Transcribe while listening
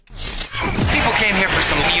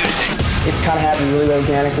for some music. It kind of happened really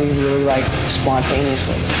organically, really like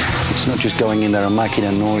spontaneously. It's not just going in there and making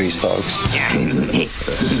a noise, folks. The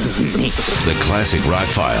Classic Rock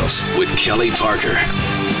Files with Kelly Parker.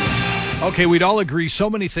 Okay, we'd all agree so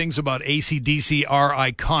many things about AC/DC are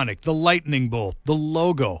iconic. The lightning bolt, the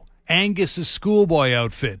logo, Angus's schoolboy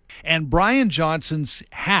outfit, and Brian Johnson's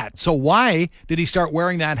hat. So why did he start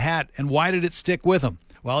wearing that hat, and why did it stick with him?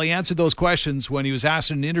 Well, he answered those questions when he was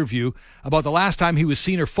asked in an interview about the last time he was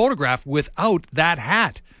seen or photographed without that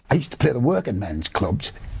hat. I used to play the working men's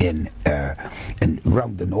clubs in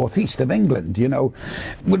around the northeast of England, you know,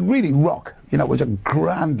 with really rock. You know, it was a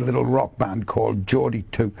grand little rock band called Geordie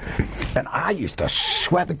 2. And I used to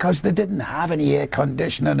sweat because they didn't have any air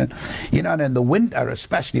conditioning. And, you know, and in the winter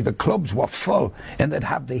especially, the clubs were full. And they'd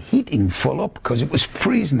have the heating full up because it was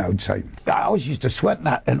freezing outside. I always used to sweat in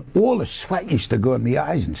that. And all the sweat used to go in my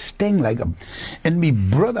eyes and sting like a... And my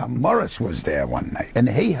brother Morris was there one night. And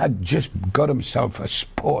he had just got himself a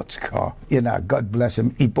sports car. You know, God bless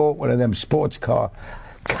him. He bought one of them sports car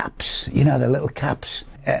caps. You know, the little caps.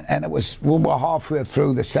 And it was, we were halfway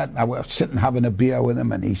through the set, and I was sitting having a beer with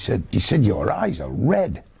him, and he said, your eyes are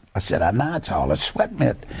red. I said, I know, it's all a sweat,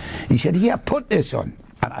 mate. He said, yeah, put this on.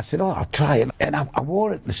 And I said, I'll try it. And I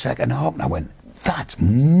wore it in the second half, and I went, that's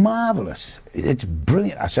marvellous. It's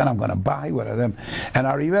brilliant. I said, I'm going to buy one of them. And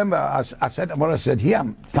I remember I said to him, I said, yeah,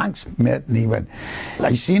 thanks, mate. And he went,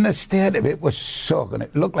 I seen the state of it. It was soaking.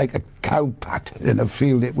 It looked like a cow pat in a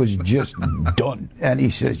field. It was just done. And he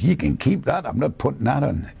says, you can keep that. I'm not putting that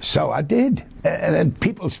on. So I did. And then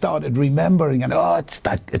people started remembering, and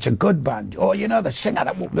it's a good band. Oh, you know, the singer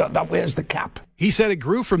that wears the cap. He said it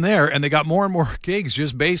grew from there, and they got more and more gigs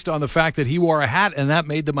just based on the fact that he wore a hat, and that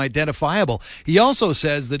made them identifiable. He also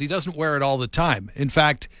says that he doesn't wear it all the time. In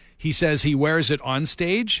fact, he says he wears it on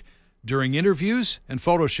stage, during interviews, and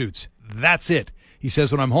photo shoots. That's it. He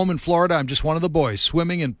says, when I'm home in Florida, I'm just one of the boys,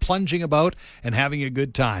 swimming and plunging about and having a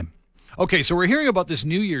good time. Okay, so we're hearing about this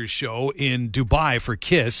New Year's show in Dubai for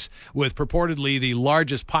Kiss, with purportedly the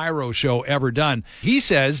largest pyro show ever done. He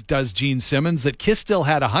says, does Gene Simmons, that Kiss still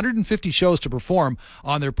had 150 shows to perform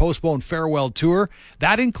on their postponed farewell tour.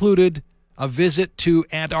 That included a visit to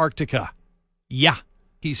Antarctica. Yeah.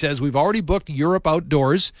 He says, we've already booked Europe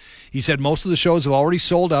outdoors. He said most of the shows have already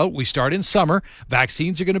sold out. We start in summer.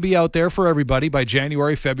 Vaccines are going to be out there for everybody by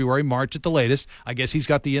January, February, March at the latest. I guess he's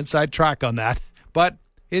got the inside track on that. But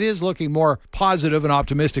it is looking more positive and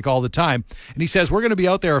optimistic all the time. And he says, we're going to be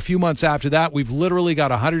out there a few months after that. We've literally got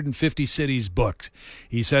 150 cities booked.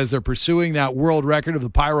 He says they're pursuing that world record of the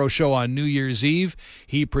pyro show on New Year's Eve.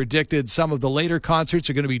 He predicted some of the later concerts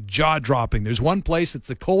are going to be jaw-dropping. There's one place that's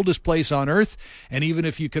the coldest place on Earth, and even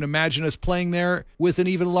if you can imagine us playing there with an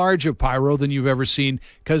even larger pyro than you've ever seen,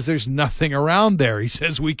 because there's nothing around there. He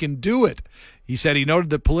says we can do it. He said he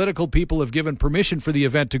noted that political people have given permission for the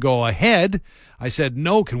event to go ahead. I said,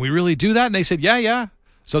 no, can we really do that? And they said, yeah.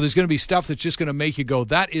 So there's going to be stuff that's just going to make you go,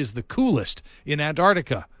 that is the coolest in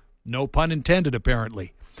Antarctica. No pun intended,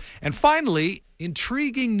 apparently. And finally,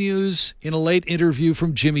 intriguing news in a late interview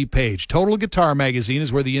from Jimmy Page. Total Guitar Magazine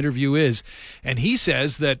is where the interview is. And he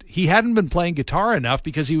says that he hadn't been playing guitar enough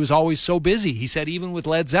because he was always so busy. He said even with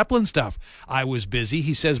Led Zeppelin stuff, I was busy.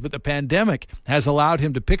 He says, but the pandemic has allowed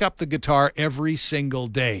him to pick up the guitar every single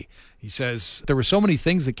day. He says there were so many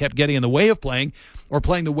things that kept getting in the way of playing, or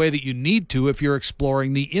playing the way that you need to if you're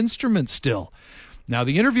exploring the instrument still. Now,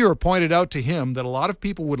 the interviewer pointed out to him that a lot of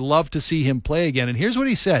people would love to see him play again. And here's what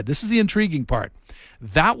he said. This is the intriguing part.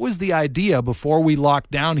 That was the idea before we locked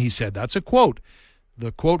down, he said. That's a quote.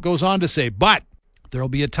 The quote goes on to say, but there'll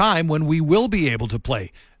be a time when we will be able to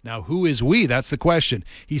play. Now, who is we? That's the question.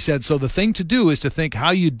 He said, so the thing to do is to think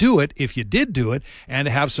how you do it, if you did do it, and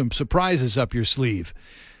to have some surprises up your sleeve.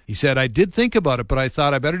 He said, I did think about it, but I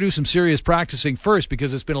thought I better do some serious practicing first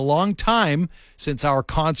because it's been a long time since our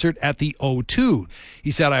concert at the O2.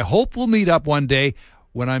 He said, I hope we'll meet up one day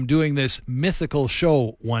when I'm doing this mythical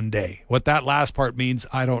show one day. What that last part means,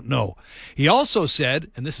 I don't know. He also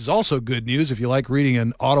said, and this is also good news if you like reading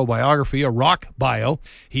an autobiography, a rock bio,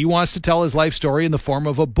 he wants to tell his life story in the form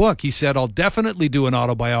of a book. He said, I'll definitely do an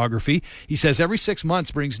autobiography. He says, every 6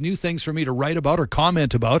 months brings new things for me to write about or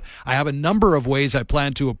comment about. I have a number of ways I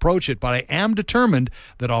plan to approach it, but I am determined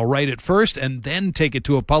that I'll write it first and then take it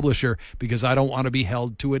to a publisher because I don't want to be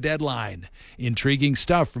held to a deadline. Intriguing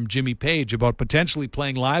stuff from Jimmy Page about potentially playing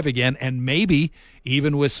live again, and maybe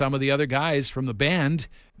even with some of the other guys from the band.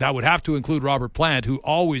 That would have to include Robert Plant, who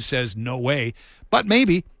always says no way, but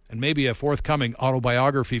maybe, and maybe a forthcoming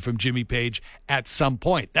autobiography from Jimmy Page at some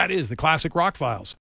point. That is the Classic Rock Files.